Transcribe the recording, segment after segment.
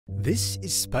This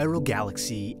is Spiral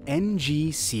Galaxy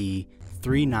NGC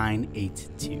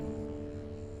 3982.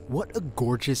 What a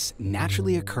gorgeous,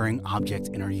 naturally occurring object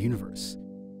in our universe.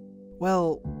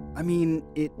 Well, I mean,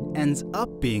 it ends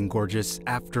up being gorgeous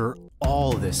after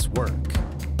all this work.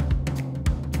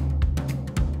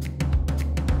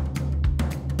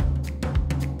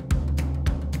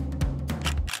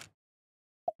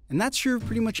 And that's true of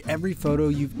pretty much every photo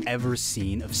you've ever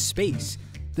seen of space.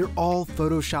 They're all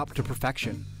photoshopped to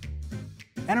perfection.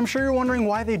 And I'm sure you're wondering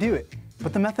why they do it,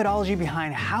 but the methodology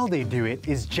behind how they do it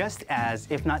is just as,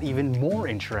 if not even more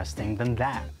interesting than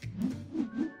that.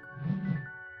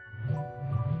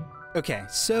 Okay,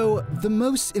 so the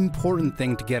most important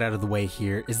thing to get out of the way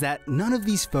here is that none of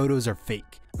these photos are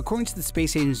fake. According to the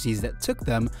space agencies that took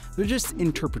them, they're just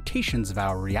interpretations of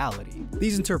our reality.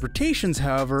 These interpretations,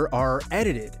 however, are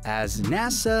edited as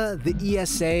NASA, the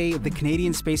ESA, the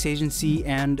Canadian Space Agency,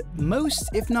 and most,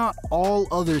 if not all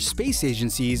other space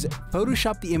agencies,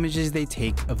 Photoshop the images they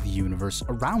take of the universe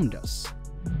around us.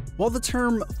 While the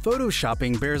term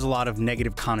photoshopping bears a lot of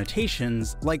negative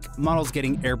connotations, like models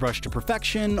getting airbrushed to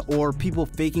perfection or people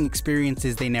faking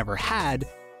experiences they never had,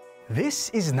 this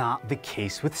is not the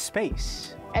case with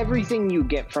space. Everything you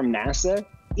get from NASA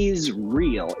is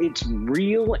real. It's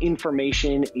real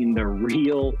information in the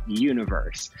real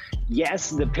universe.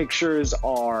 Yes, the pictures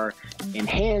are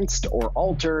enhanced or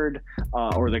altered,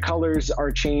 or the colors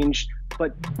are changed,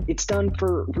 but it's done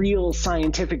for real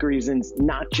scientific reasons,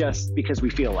 not just because we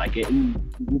feel like it,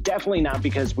 and definitely not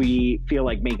because we feel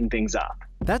like making things up.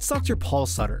 That's Dr. Paul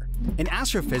Sutter, an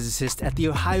astrophysicist at The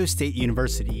Ohio State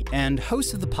University and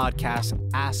host of the podcast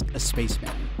Ask a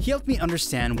Spaceman. He helped me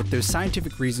understand what those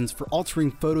scientific reasons for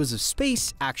altering photos of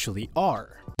space actually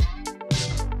are.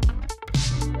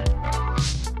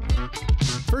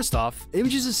 First off,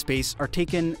 images of space are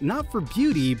taken not for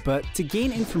beauty, but to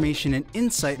gain information and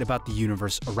insight about the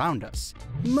universe around us.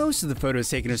 Most of the photos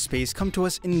taken of space come to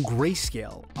us in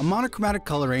grayscale, a monochromatic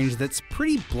color range that's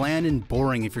pretty bland and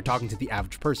boring if you're talking to the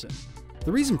average person.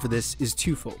 The reason for this is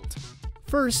twofold.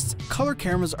 First, color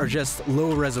cameras are just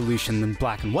lower resolution than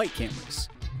black and white cameras.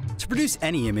 To produce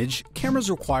any image,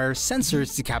 cameras require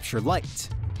sensors to capture light.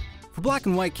 For black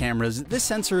and white cameras, this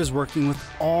sensor is working with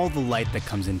all the light that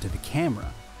comes into the camera.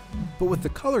 But with the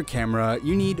color camera,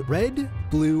 you need red,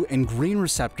 blue, and green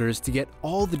receptors to get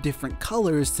all the different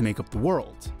colors to make up the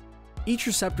world. Each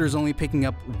receptor is only picking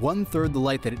up 1/3 the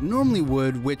light that it normally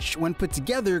would, which when put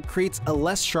together creates a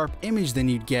less sharp image than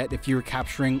you'd get if you were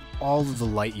capturing all of the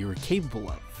light you were capable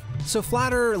of. So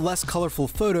flatter, less colorful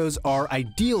photos are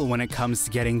ideal when it comes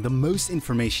to getting the most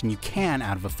information you can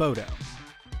out of a photo.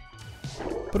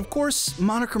 But of course,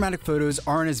 monochromatic photos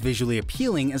aren't as visually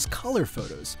appealing as color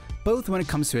photos, both when it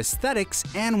comes to aesthetics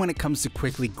and when it comes to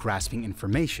quickly grasping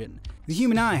information. The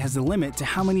human eye has a limit to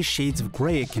how many shades of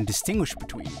gray it can distinguish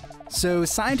between. So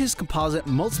scientists composite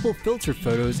multiple filtered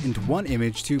photos into one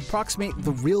image to approximate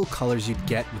the real colors you'd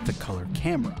get with the color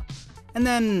camera. And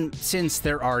then, since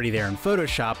they're already there in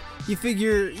Photoshop, you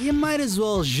figure you might as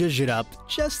well zhuzh it up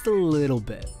just a little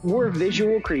bit. We're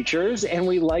visual creatures, and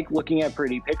we like looking at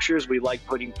pretty pictures. We like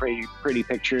putting pretty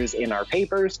pictures in our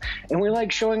papers, and we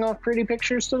like showing off pretty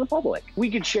pictures to the public.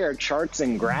 We could share charts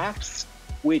and graphs,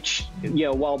 which,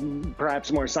 while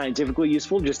perhaps more scientifically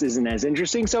useful, just isn't as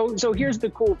interesting. So here's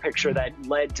the cool picture that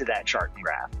led to that chart and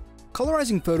graph.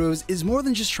 Colorizing photos is more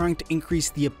than just trying to increase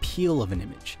the appeal of an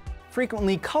image.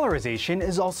 Frequently, colorization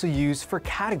is also used for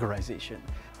categorization,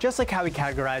 just like how we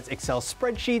categorize Excel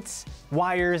spreadsheets,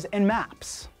 wires, and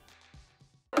maps.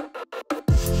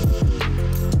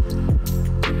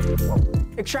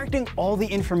 Extracting all the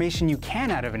information you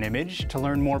can out of an image to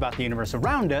learn more about the universe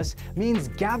around us means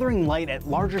gathering light at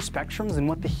larger spectrums than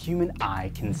what the human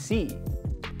eye can see.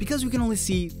 Because we can only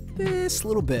see this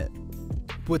little bit.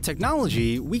 With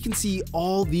technology, we can see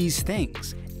all these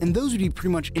things, and those would be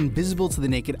pretty much invisible to the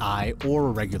naked eye or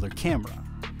a regular camera.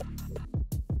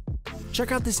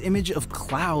 Check out this image of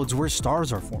clouds where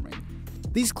stars are forming.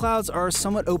 These clouds are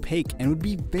somewhat opaque and would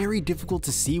be very difficult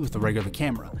to see with a regular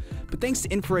camera, but thanks to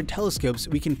infrared telescopes,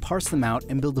 we can parse them out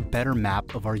and build a better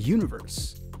map of our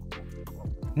universe.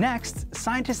 Next,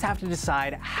 scientists have to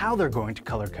decide how they're going to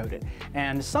color code it,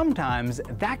 and sometimes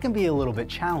that can be a little bit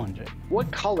challenging.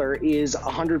 What color is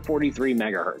 143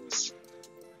 megahertz?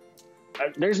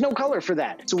 There's no color for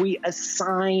that. So we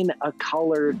assign a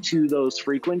color to those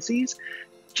frequencies,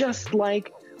 just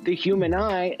like the human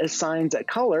eye assigns a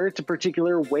color to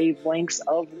particular wavelengths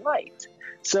of light.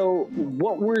 So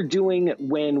what we're doing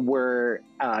when we're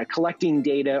collecting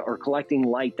data or collecting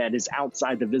light that is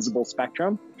outside the visible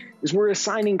spectrum is we're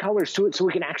assigning colors to it so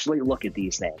we can actually look at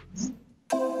these things.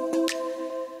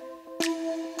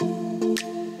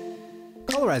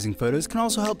 Colorizing photos can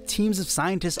also help teams of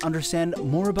scientists understand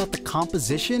more about the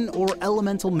composition or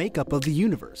elemental makeup of the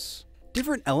universe.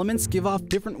 Different elements give off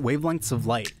different wavelengths of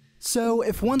light. So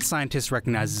if one scientist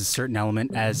recognizes a certain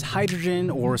element as hydrogen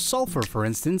or sulfur, for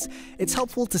instance, it's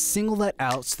helpful to single that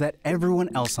out so that everyone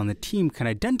else on the team can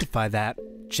identify that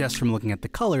just from looking at the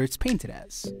color it's painted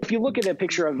as. If you look at a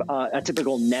picture of a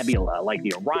typical nebula, like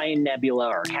the Orion Nebula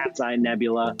or Cat's Eye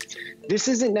Nebula, this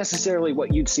isn't necessarily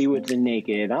what you'd see with the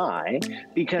naked eye,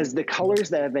 because the colors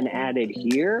that have been added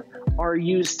here are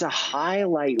used to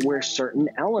highlight where certain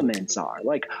elements are.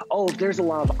 Like, oh, if there's a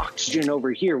lot of oxygen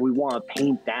over here, we want to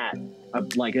paint that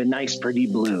like a nice pretty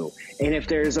blue. And if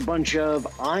there's a bunch of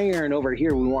iron over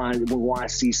here, we want to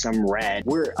see some red.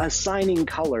 We're assigning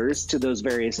colors to those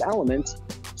various elements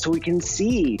so we can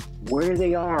see where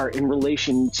they are in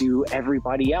relation to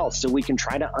everybody else, so we can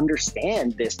try to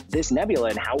understand this nebula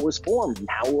and how it was formed and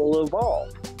how it will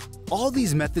evolve. All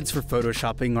these methods for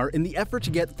photoshopping are in the effort to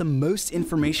get the most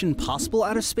information possible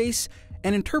out of space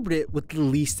and interpret it with the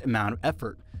least amount of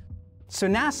effort. So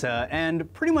NASA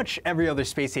and pretty much every other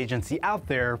space agency out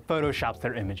there photoshops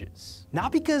their images.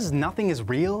 Not because nothing is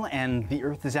real and the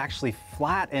Earth is actually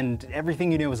flat and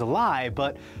everything you know is a lie,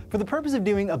 but for the purpose of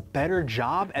doing a better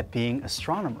job at being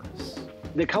astronomers.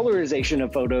 The colorization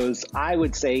of photos, I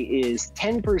would say, is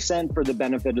 10% for the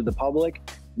benefit of the public,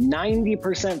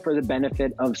 90% for the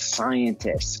benefit of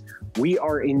scientists. We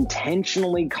are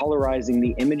intentionally colorizing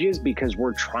the images because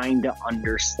we're trying to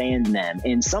understand them.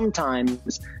 And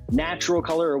sometimes natural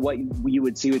color, or what you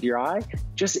would see with your eye,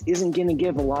 just isn't going to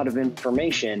give a lot of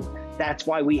information. That's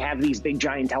why we have these big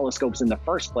giant telescopes in the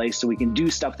first place, so we can do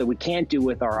stuff that we can't do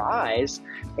with our eyes.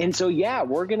 And so, yeah,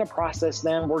 we're going to process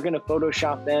them, we're going to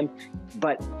Photoshop them,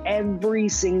 but every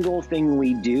single thing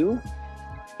we do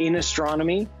in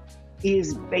astronomy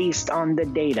is based on the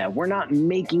data. We're not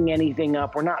making anything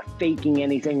up. We're not faking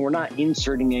anything. We're not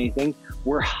inserting anything.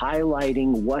 We're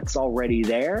highlighting what's already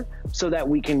there so that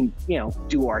we can,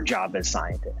 do our job as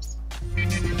scientists.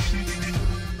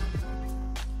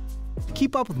 To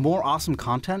keep up with more awesome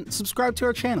content, subscribe to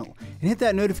our channel and hit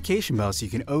that notification bell so you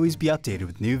can always be updated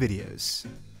with new videos.